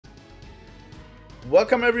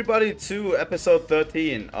Welcome everybody to episode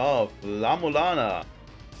 13 of La-Mulana.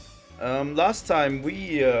 Last time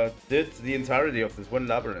we did the entirety of this one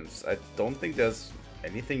labyrinth. I don't think there's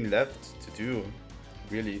anything left to do,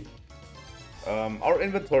 really. Our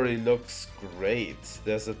inventory looks great.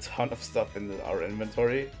 There's a ton of stuff in our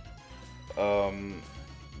inventory.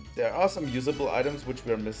 There are some usable items which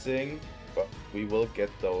we're missing, but we will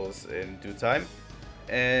get those in due time.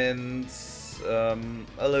 And a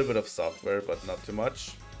little bit of software, but not too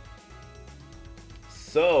much.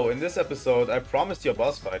 So, in this episode, I promised you a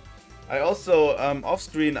boss fight. I also, off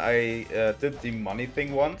screen, I did the money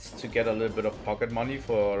thing once to get a little bit of pocket money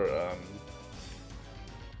for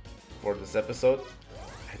this episode.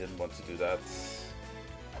 I didn't want to do that.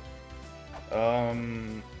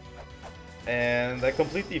 And I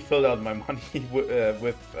completely filled out my money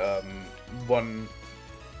with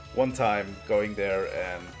one time going there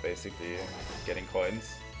and basically getting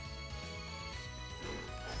coins.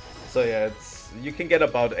 So yeah, you can get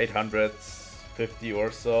about 850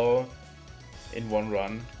 or so in one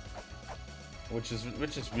run, which is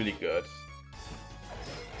really good.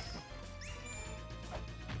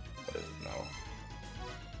 What is it now?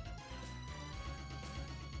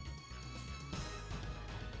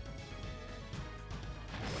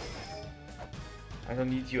 I don't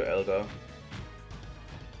need you, Elder.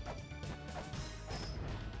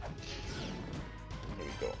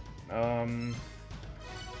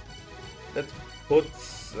 Let's put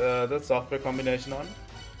the software combination on.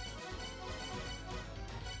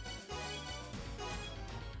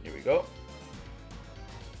 Here we go.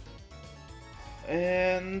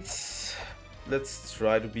 And let's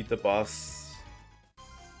try to beat the boss.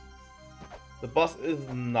 The boss is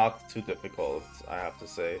not too difficult, I have to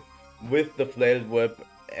say. With the flailed whip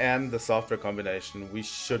and the software combination, we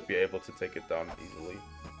should be able to take it down easily.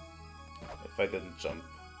 If I didn't jump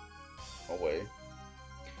away.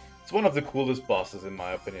 It's one of the coolest bosses in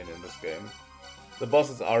my opinion in this game. The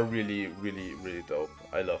bosses are really dope.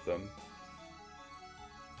 I love them.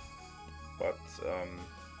 But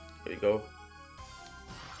here you go.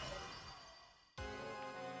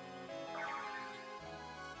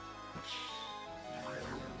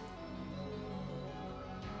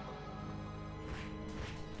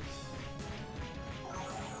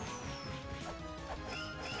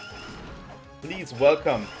 Please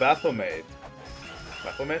welcome Baphomet.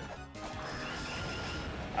 Baphomet?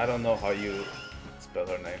 I don't know how you spell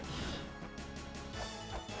her name.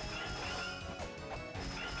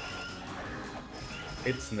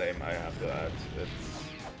 Its name, I have to add. It's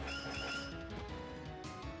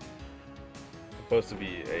supposed to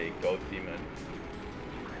be a goat demon.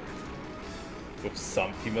 With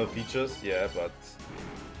some female features, yeah, but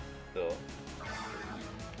still.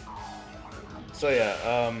 So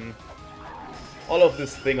yeah, all of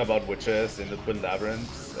this thing about witches in the Twin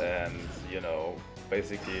Labyrinths and, you know,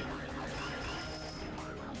 basically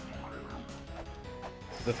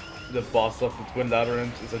the boss of the Twin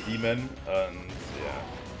Labyrinth is a demon, and yeah,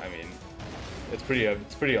 I mean, it's pretty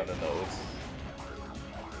on the nose.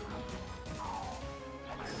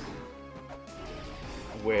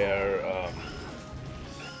 Where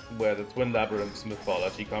the Twin Labyrinth's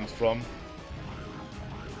mythology comes from.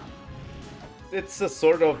 It's a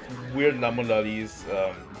sort of weird La-Mulanese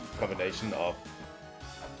combination of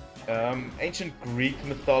ancient Greek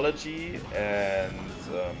mythology and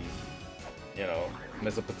you know,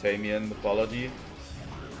 Mesopotamian mythology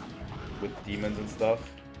with demons and stuff.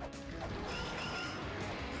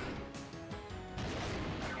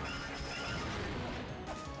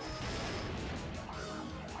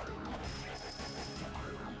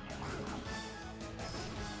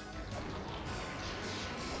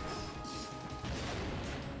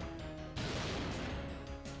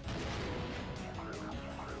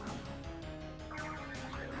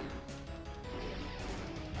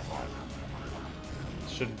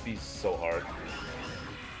 Shouldn't be so hard.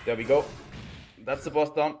 There we go. That's the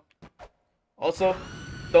boss down. Also,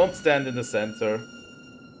 don't stand in the center.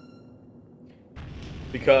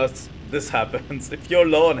 Because this happens. If you're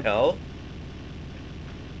low on health,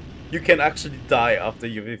 you can actually die after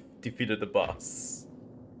you've defeated the boss.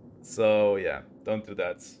 So yeah, don't do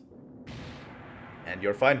that. And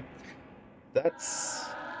you're fine. That's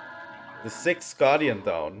the 6th Guardian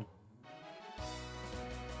down.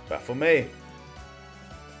 Baphomet.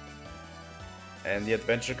 And the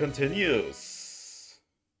adventure continues.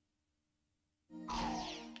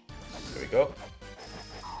 Here we go.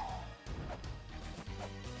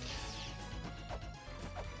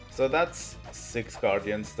 So that's 6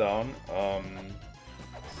 Guardians down.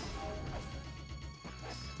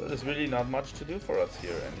 So there's really not much to do for us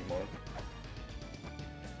here anymore.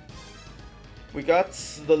 We got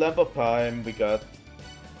the Lamp of Time, we got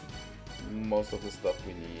most of the stuff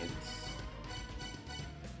we need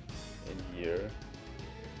in here.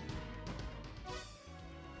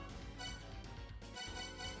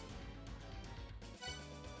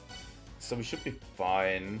 So we should be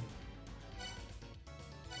fine.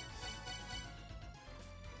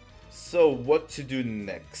 So what to do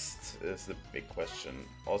next is the big question.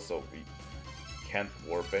 Also, we can't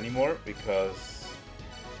warp anymore because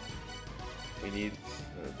we need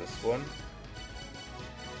this one.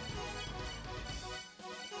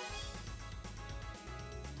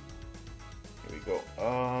 Here we go.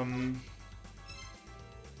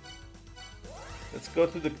 Let's go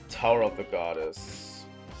to the Tower of the Goddess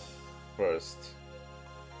first.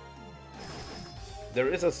 There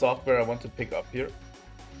is a software I want to pick up here.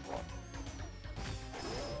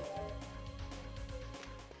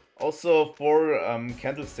 Also, for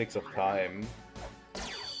Candlesticks of Time,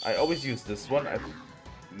 I always use this one. I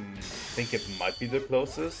think it might be the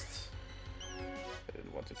closest. I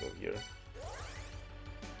didn't want to go here.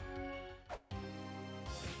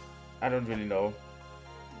 I don't really know.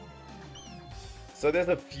 So there's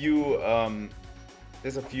a few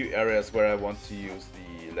areas where I want to use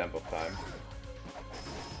the Lamp of Time.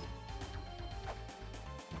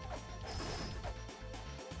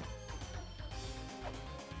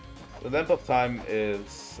 The Lamp of Time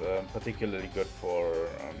is particularly good for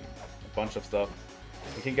a bunch of stuff.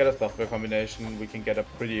 We can get a software combination, we can get a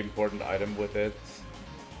pretty important item with it.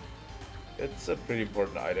 It's a pretty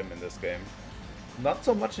important item in this game. Not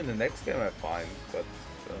so much in the next game, I find, but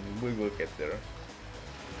we will get there.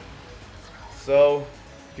 So,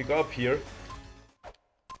 if you go up here,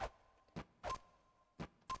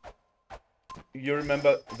 you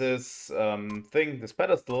remember this thing, this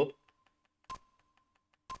pedestal.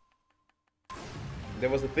 There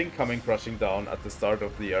was a thing coming crushing down at the start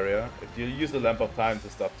of the area. If you use the Lamp of Time to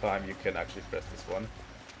stop time, you can actually press this one.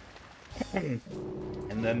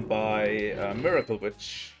 And then by Miracle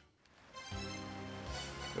Witch,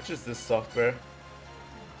 which is this software.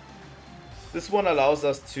 This one allows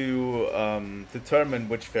us to determine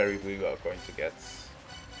which fairy we are going to get.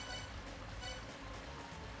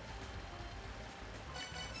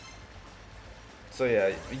 So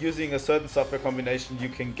yeah, using a certain software combination, you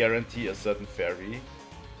can guarantee a certain fairy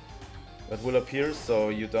that will appear, so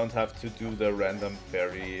you don't have to do the random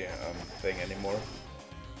fairy thing anymore.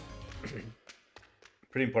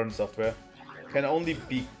 Pretty important software. Can only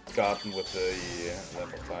be gotten with the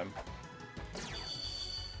Lamp of Time.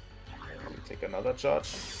 Let me take another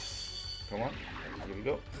charge. Come on, here we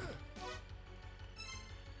go.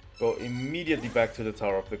 Go immediately back to the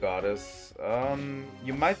Tower of the Goddess.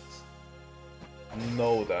 You might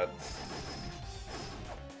know that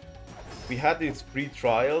we had these free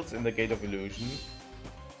trials in the Gate of Illusion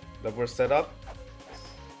that were set up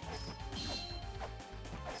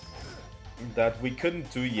that we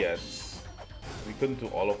couldn't do yet. We couldn't do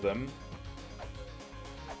all of them,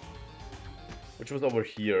 which was over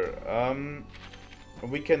here.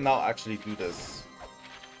 We can now actually do this.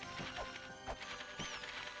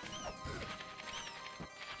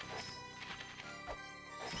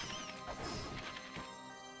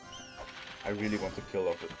 I really want to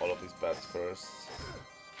kill all of these bats first.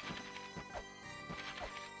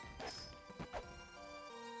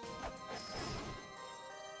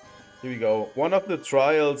 Here we go. One of the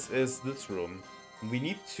trials is this room. We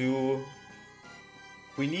need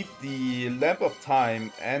the Lamp of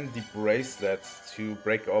Time and the bracelet to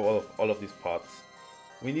break all of these pots.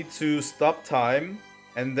 We need to stop time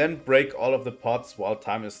and then break all of the pots while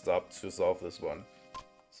time is stopped to solve this one.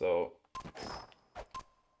 So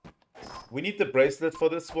we need the bracelet for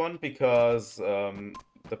this one because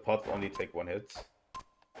the pots only take one hit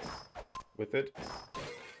with it.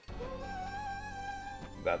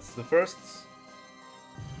 That's the first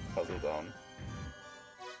puzzle down.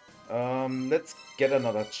 Let's get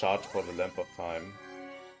another charge for the Lamp of Time.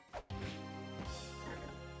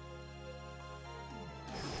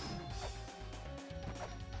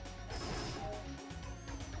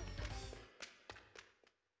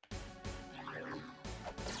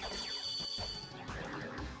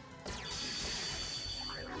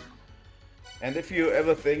 And if you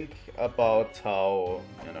ever think about how,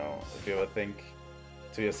 if you ever think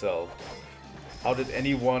to yourself, how did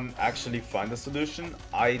anyone actually find a solution?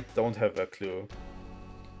 I don't have a clue.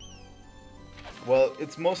 Well,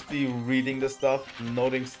 it's mostly reading the stuff,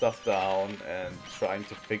 noting stuff down, and trying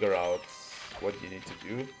to figure out what you need to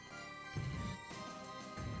do.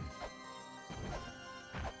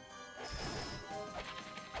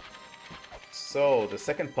 So, the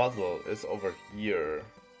second puzzle is over here.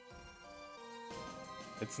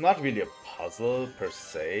 It's not really a puzzle per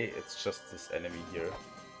se, it's just this enemy here.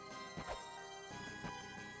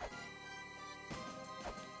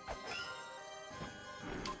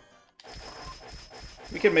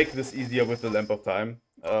 We can make this easier with the Lamp of Time.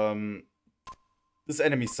 This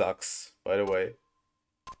enemy sucks, by the way.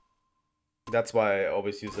 That's why I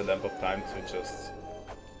always use the Lamp of Time to just...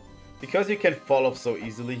 Because you can fall off so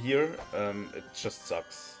easily here, it just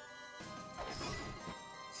sucks.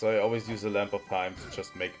 So I always use the Lamp of Time to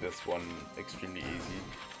just make this one extremely easy.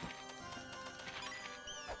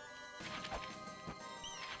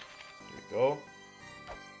 Here we go.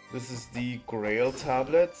 This is the Grail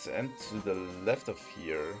tablet, and to the left of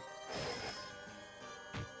here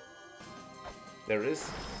there is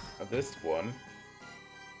this one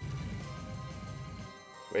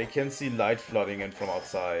where you can see light flooding in from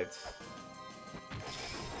outside.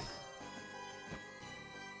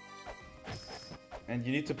 And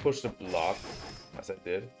you need to push the block, as I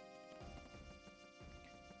did.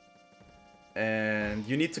 And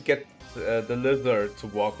you need to get the lizard to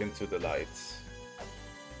walk into the light.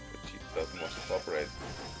 Doesn't want to cooperate.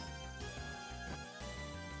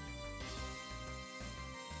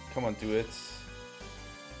 Come on, do it.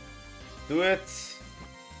 Do it!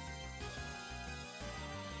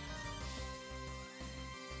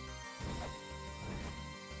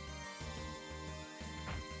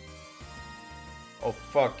 Oh,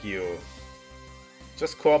 fuck you.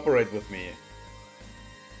 Just cooperate with me.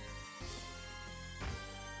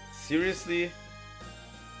 Seriously?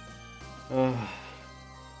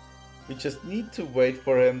 We just need to wait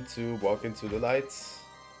for him to walk into the lights.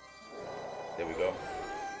 There we go.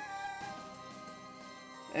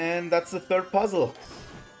 And that's the third puzzle.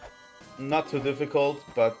 Not too difficult,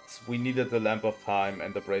 but we needed the Lamp of Time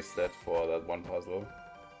and the bracelet for that one puzzle.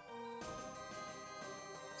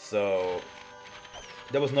 So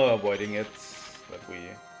there was no avoiding it. That we...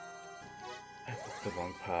 I took the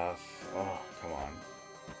wrong path. Oh, come on.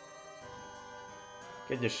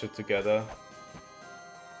 Get your shit together.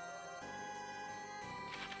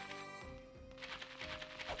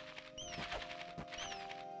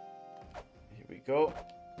 Go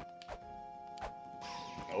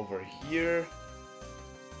over here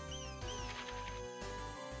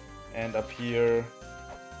and up here.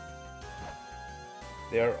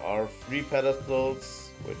 There are 3 pedestals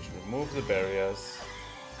which remove the barriers,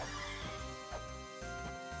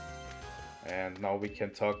 and now we can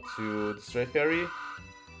talk to the Stray Fairy.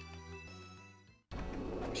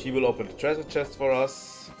 She will open the treasure chest for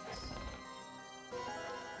us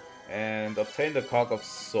and obtain the Cog of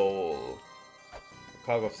Soul.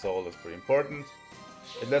 Cog of Soul is pretty important.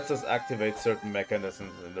 It lets us activate certain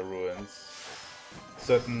mechanisms in the ruins.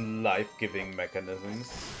 Certain life-giving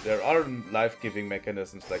mechanisms. There are life-giving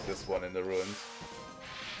mechanisms like this one in the ruins,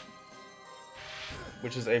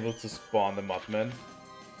 which is able to spawn the Mudmen.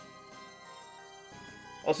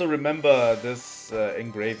 Also remember this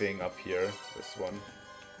engraving up here, this one.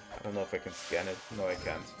 I don't know if I can scan it. No, I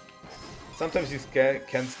can't. Sometimes you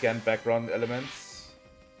can scan background elements.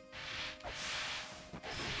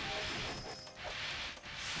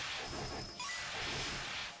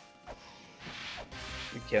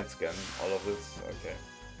 You can't scan all of this, okay.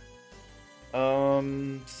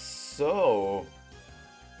 So...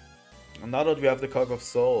 Now that we have the Cog of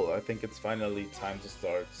Soul, I think it's finally time to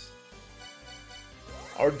start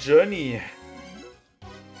our journey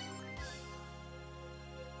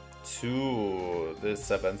to the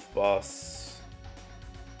 7th boss.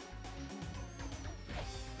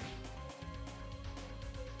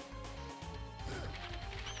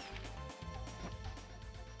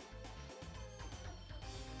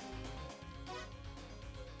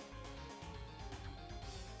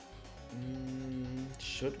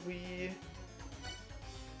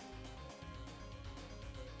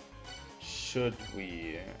 Should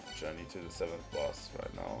we journey to the 7th boss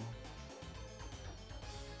right now?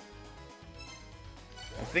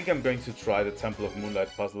 I think I'm going to try the Temple of Moonlight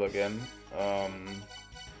puzzle again.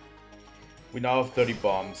 We now have 30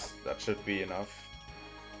 bombs, that should be enough.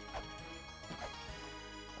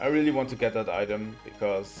 I really want to get that item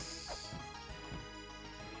because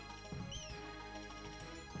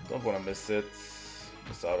don't want to miss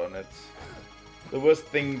out on it. The worst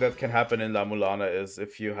thing that can happen in La-Mulana is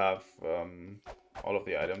if you have all of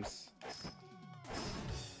the items.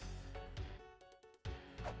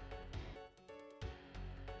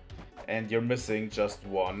 And you're missing just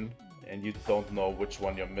one, and you don't know which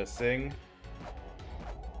one you're missing.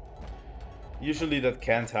 Usually that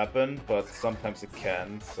can't happen, but sometimes it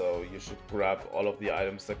can, so you should grab all of the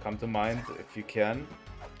items that come to mind if you can.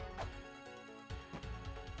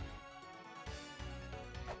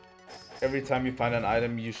 every time you find an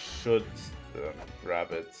item, you should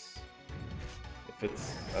grab it. If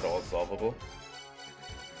it's at all solvable.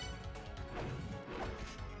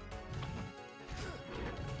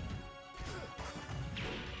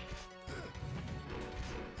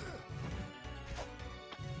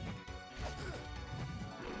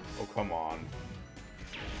 Oh, come on.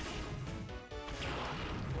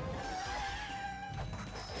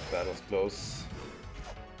 That was close.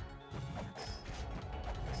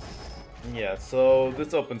 Yeah, so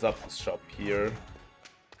this opens up the shop here.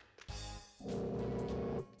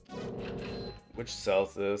 Which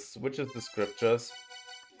sells this? Which is the scriptures?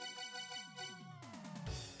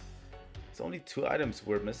 It's only 2 items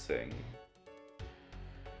we're missing.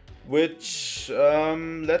 Which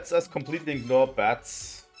lets us completely ignore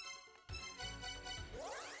bats.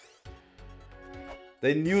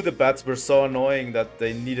 They knew the bats were so annoying that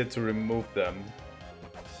they needed to remove them.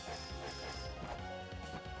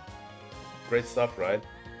 Great stuff, right?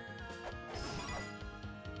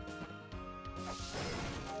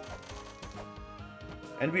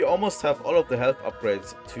 And we almost have all of the health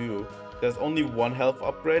upgrades too. There's only 1 health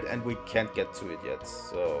upgrade and we can't get to it yet,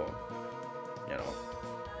 so... you know.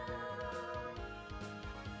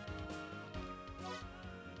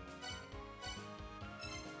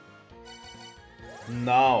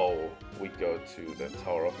 Now we go to the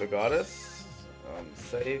Tower of the Goddess,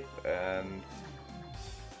 save and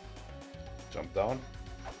jump down.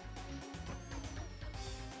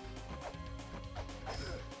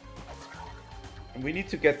 And we need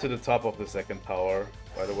to get to the top of the 2nd tower,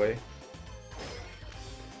 by the way.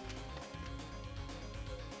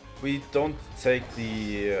 We don't take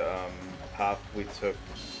the path we took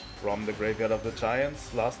from the Graveyard of the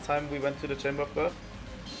Giants last time we went to the Chamber of Birth.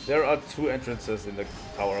 There are 2 entrances in the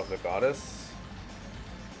Tower of the Goddess.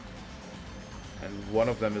 And one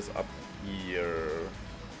of them is up here.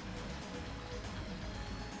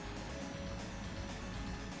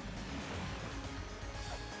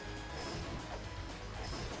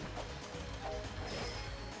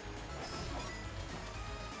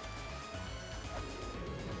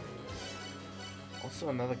 Also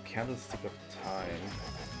another Candlestick of Time.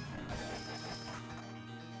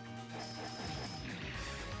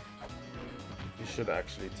 You should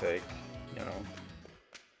actually take, you know.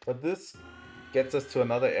 But this gets us to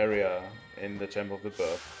another area in the Chamber of the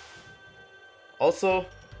Birth. Also,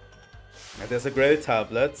 there's a Grail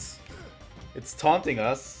Tablet. It's taunting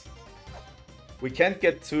us. We can't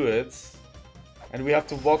get to it. And we have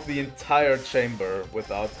to walk the entire chamber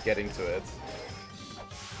without getting to it.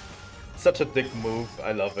 Such a dick move,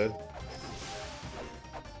 I love it.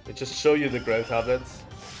 They just show you the Grail Tablets.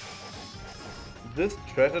 This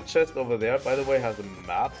treasure chest over there, by the way, has a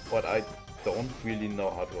map, but I don't really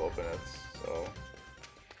know how to open it, so...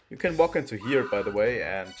 You can walk into here, by the way,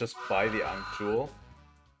 and just buy the Ankh Jewel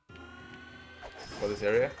for this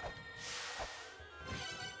area.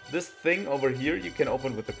 This thing over here you can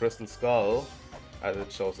open with the Crystal Skull, as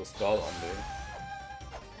it shows a skull on the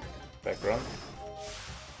background.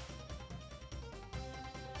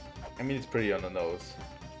 I mean, it's pretty on the nose.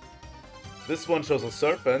 This one shows a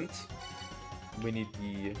serpent. We need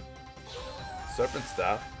the serpent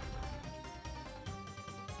staff.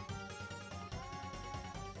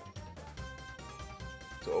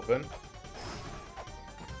 To open. Here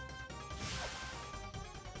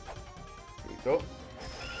we go.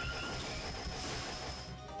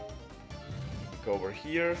 Go over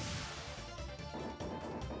here.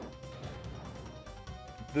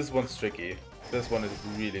 This one's tricky. This one is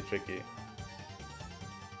really tricky.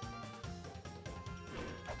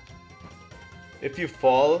 If you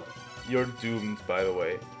fall, you're doomed, by the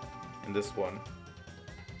way, in this one.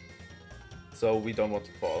 So we don't want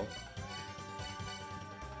to fall.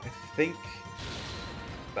 I think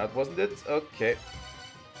that wasn't it? Okay.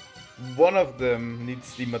 One of them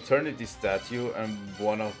needs the maternity statue and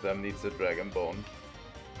one of them needs the dragon bone.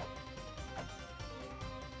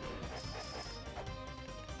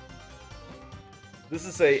 This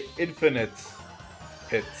is a infinite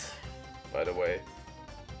pit, by the way.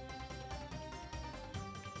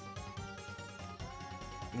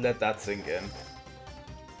 Let that sink in.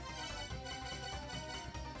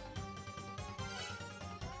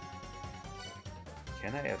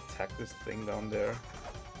 Can I attack this thing down there?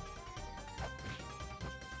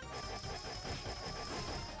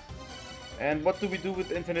 And what do we do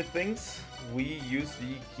with infinite things? We use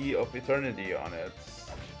the Key of Eternity on it.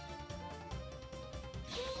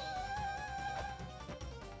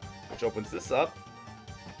 Which opens this up.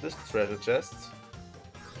 This treasure chest.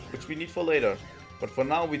 Which we need for later. But for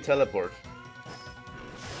now we teleport.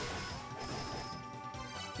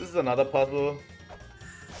 This is another puzzle.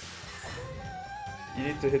 You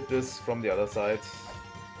need to hit this from the other side.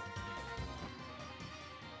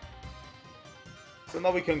 So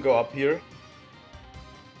now we can go up here.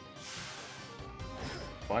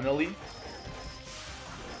 Finally.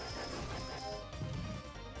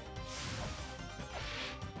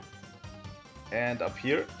 And up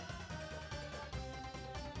here.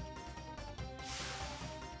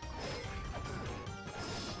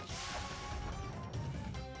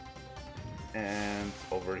 And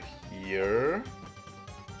over here.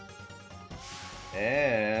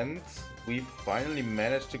 And we finally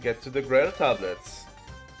managed to get to the Grail tablets.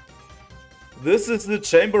 This is the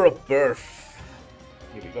Chamber of Birth.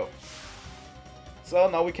 Here we go. So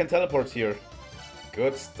now we can teleport here.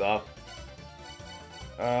 Good stuff.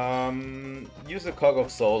 Use a Cog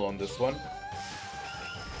of Soul on this one.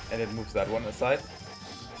 And it moves that one aside.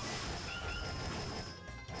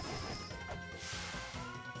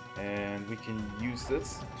 And we can use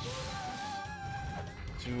this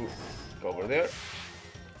to go over there.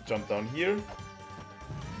 Jump down here.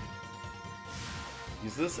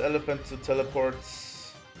 Use this elephant to teleport.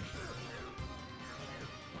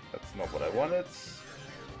 That's not what I wanted.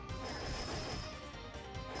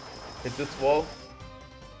 Hit this wall.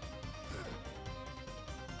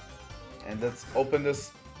 And let's open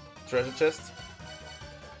this treasure chest.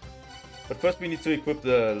 But first we need to equip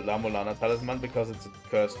the La-Mulana talisman because it's a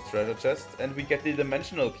cursed treasure chest. And we get the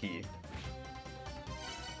dimensional key.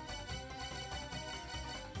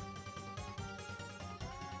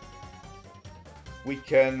 We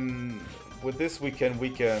can, with this we can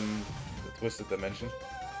weaken the twisted dimension.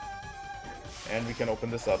 And we can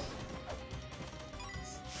open this up.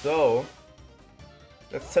 So,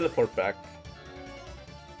 let's teleport back.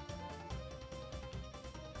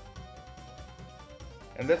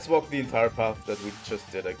 And let's walk the entire path that we just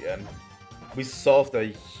did again. We solved a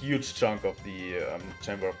huge chunk of the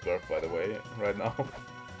Chamber of Birth, by the way, right now.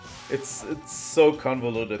 It's so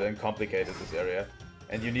convoluted and complicated, this area.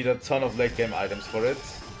 And you need a ton of late game items for it.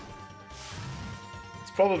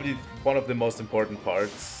 It's probably one of the most important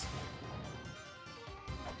parts.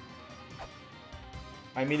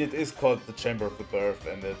 I mean, it is called the Chamber of the Birth,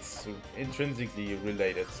 and it's intrinsically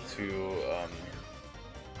related to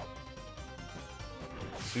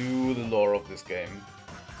the lore of this game.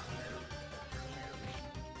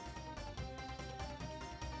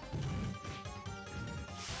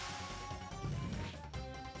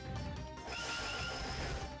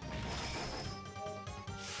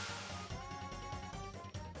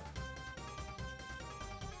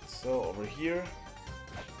 So, over here.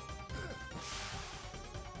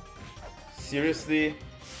 Seriously?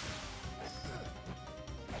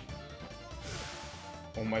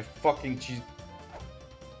 Oh my fucking cheese.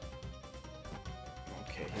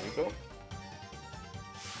 Okay, here we go.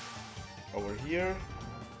 Over here.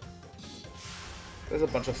 There's a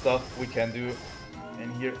bunch of stuff we can do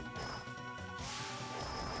in here.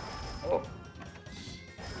 Oh.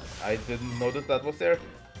 I didn't notice that was there.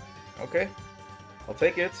 Okay. I'll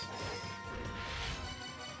take it.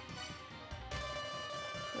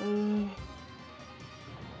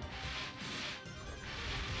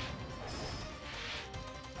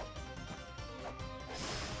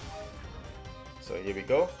 So here we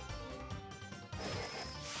go.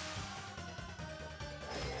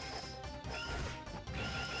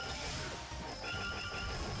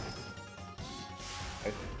 I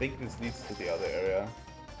think this leads to the other area,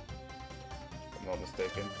 if I'm not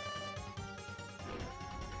mistaken.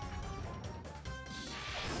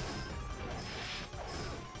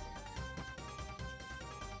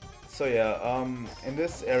 So yeah, in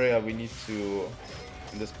this area we need to,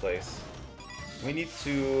 in this place, we need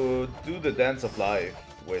to do the Dance of Life,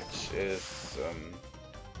 which is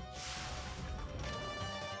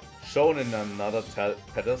shown in another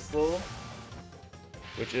pedestal,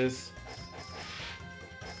 which is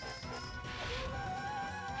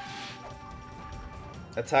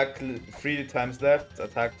attack 3 times left,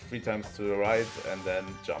 attack 3 times to the right, and then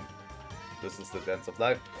jump. This is the Dance of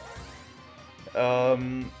Life.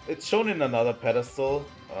 It's shown in another pedestal.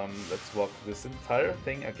 Let's walk this entire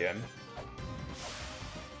thing again.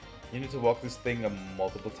 You need to walk this thing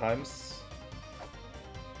multiple times.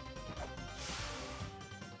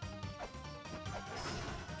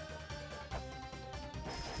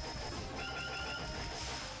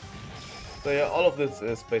 So yeah, all of this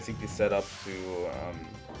is basically set up to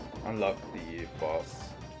unlock the boss.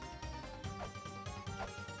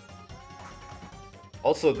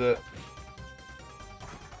 Also, the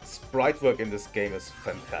sprite work in this game is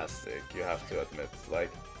fantastic, you have to admit. Like,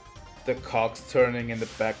 the cogs turning in the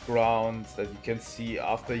background that you can see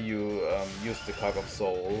after you use the Cog of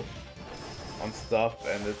Soul on stuff,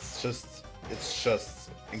 and it's just It's just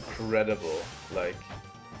incredible. Like,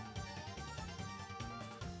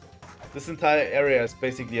 this entire area is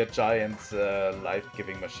basically a giant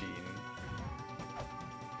life-giving machine.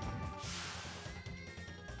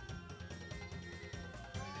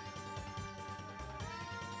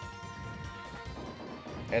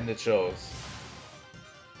 And it shows.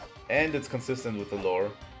 And it's consistent with the lore.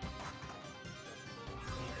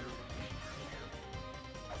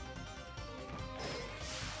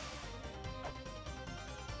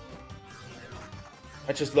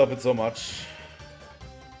 I just love it so much.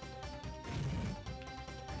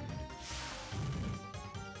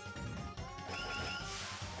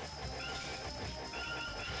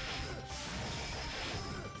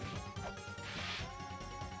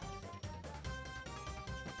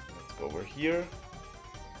 Let's go over here.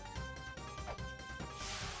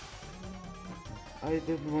 I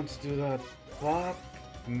didn't want to do that. Fuck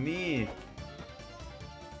me.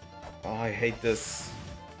 Oh, I hate this.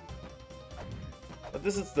 But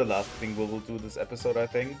this is the last thing we will do this episode, I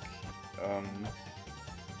think.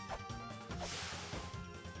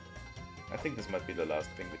 I think this might be the last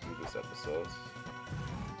thing we do this episode.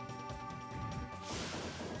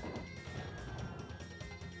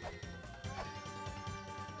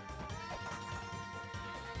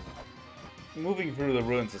 Moving through the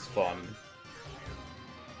ruins is fun.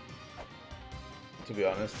 To be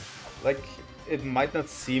honest. Like, it might not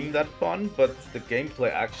seem that fun, but the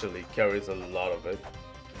gameplay actually carries a lot of it.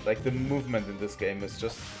 Like, the movement in this game is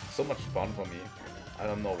just so much fun for me. I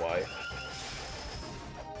don't know why.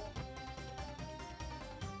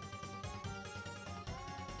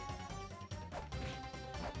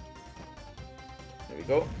 There we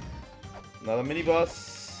go. Another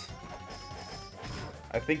mini-boss.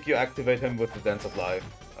 I think you activate him with the Dance of Life.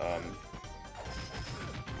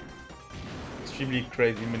 Extremely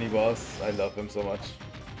crazy mini-boss. I love him so much.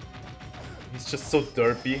 He's just so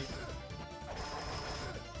derpy.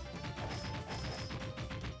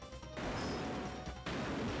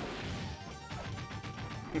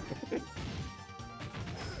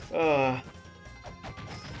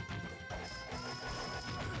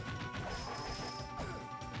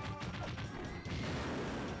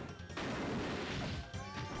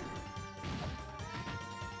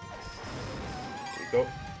 Go.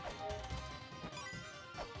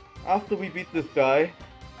 After we beat this guy,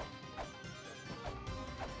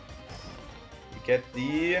 we get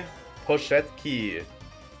the pochette key,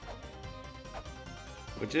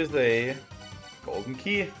 which is a golden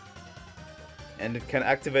key, and it can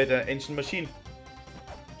activate an ancient machine.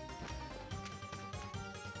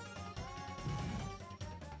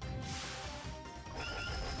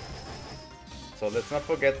 So let's not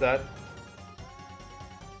forget that.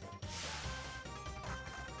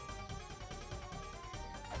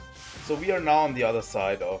 So we are now on the other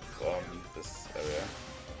side of this area.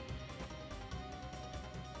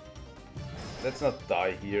 Let's not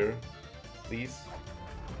die here, please.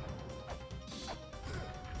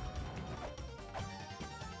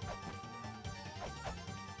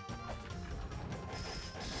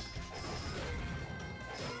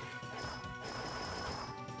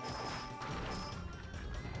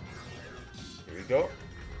 Here we go.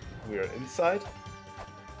 We are inside.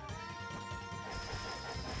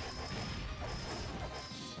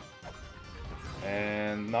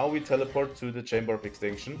 And now we teleport to the Chamber of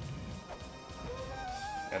Extinction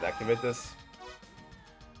and activate this.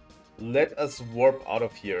 Let us warp out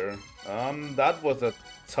of here. That was a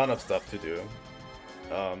ton of stuff to do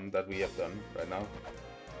that we have done right now.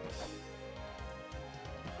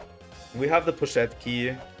 We have the pochette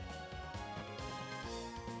key.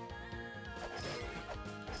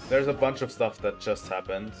 There's a bunch of stuff that just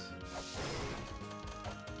happened.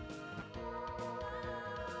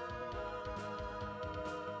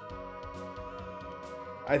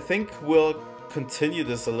 I think we'll continue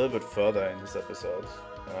this a little bit further in this episode.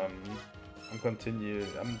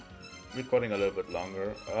 I'm recording a little bit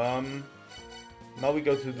longer. Now we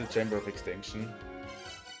go to the Chamber of Extinction,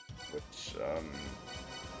 which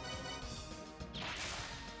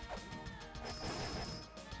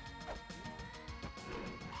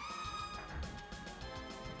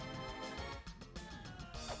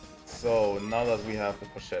so now that we have the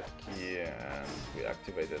pochette key and we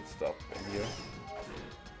activated stuff in here,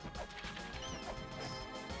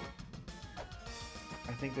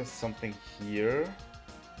 I think there's something here.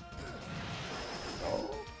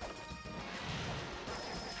 Oh.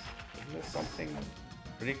 Isn't there something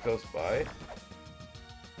pretty close by?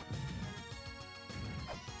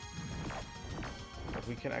 That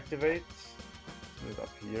we can activate? Is it up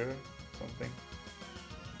here? Something?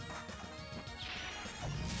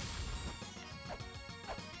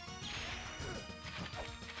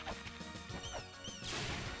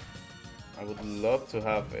 I would love to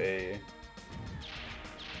have a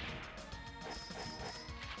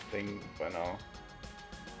thing by now.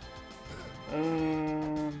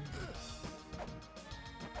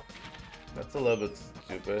 That's a little bit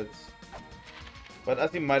stupid. But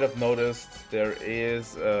as you might have noticed, there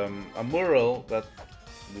is a mural that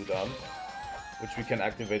blew down, which we can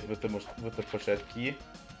activate with the pochette key.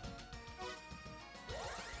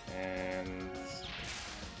 And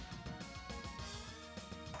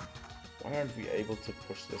why aren't we able to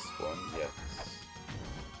push this one yet?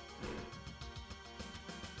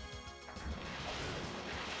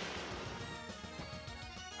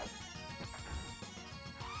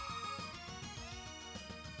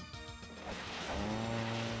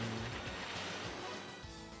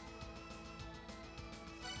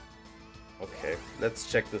 Okay,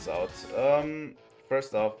 let's check this out.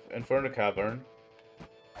 First off, Inferno Cavern.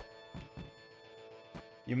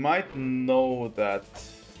 You might know that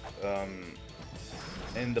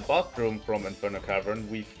in the bathroom from Inferno Cavern,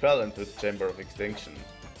 we fell into the Chamber of Extinction.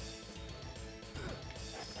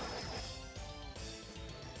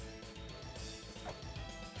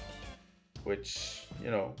 Which,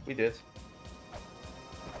 you know, we did.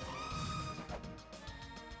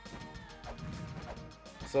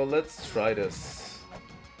 So let's try this.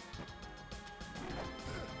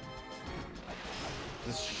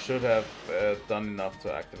 This should have done enough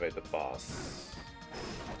to activate the boss.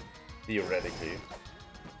 Theoretically.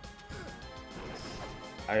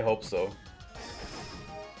 I hope so.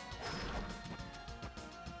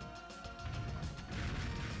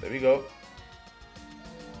 There we go.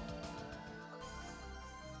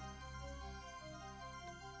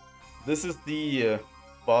 This is the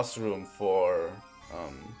boss room for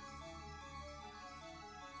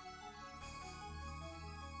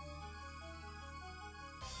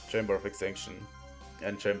Chamber of Extinction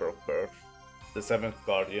and Chamber of Birth, the 7th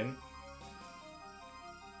Guardian.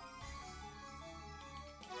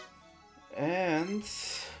 And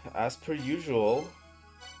as per usual,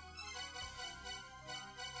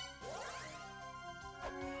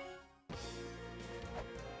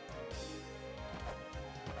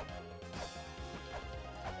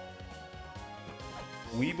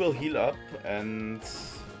 we will heal up and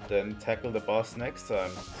then tackle the boss next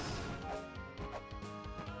time.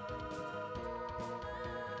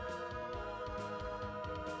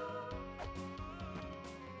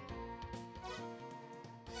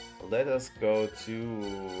 Let us go to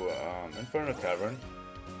Inferno Cavern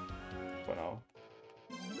for now.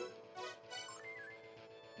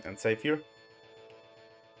 And save here.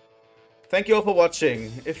 Thank you all for watching.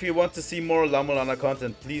 If you want to see more La-Mulana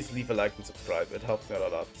content, please leave a like and subscribe. It helps me out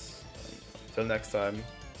a lot. Until next time,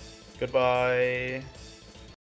 goodbye.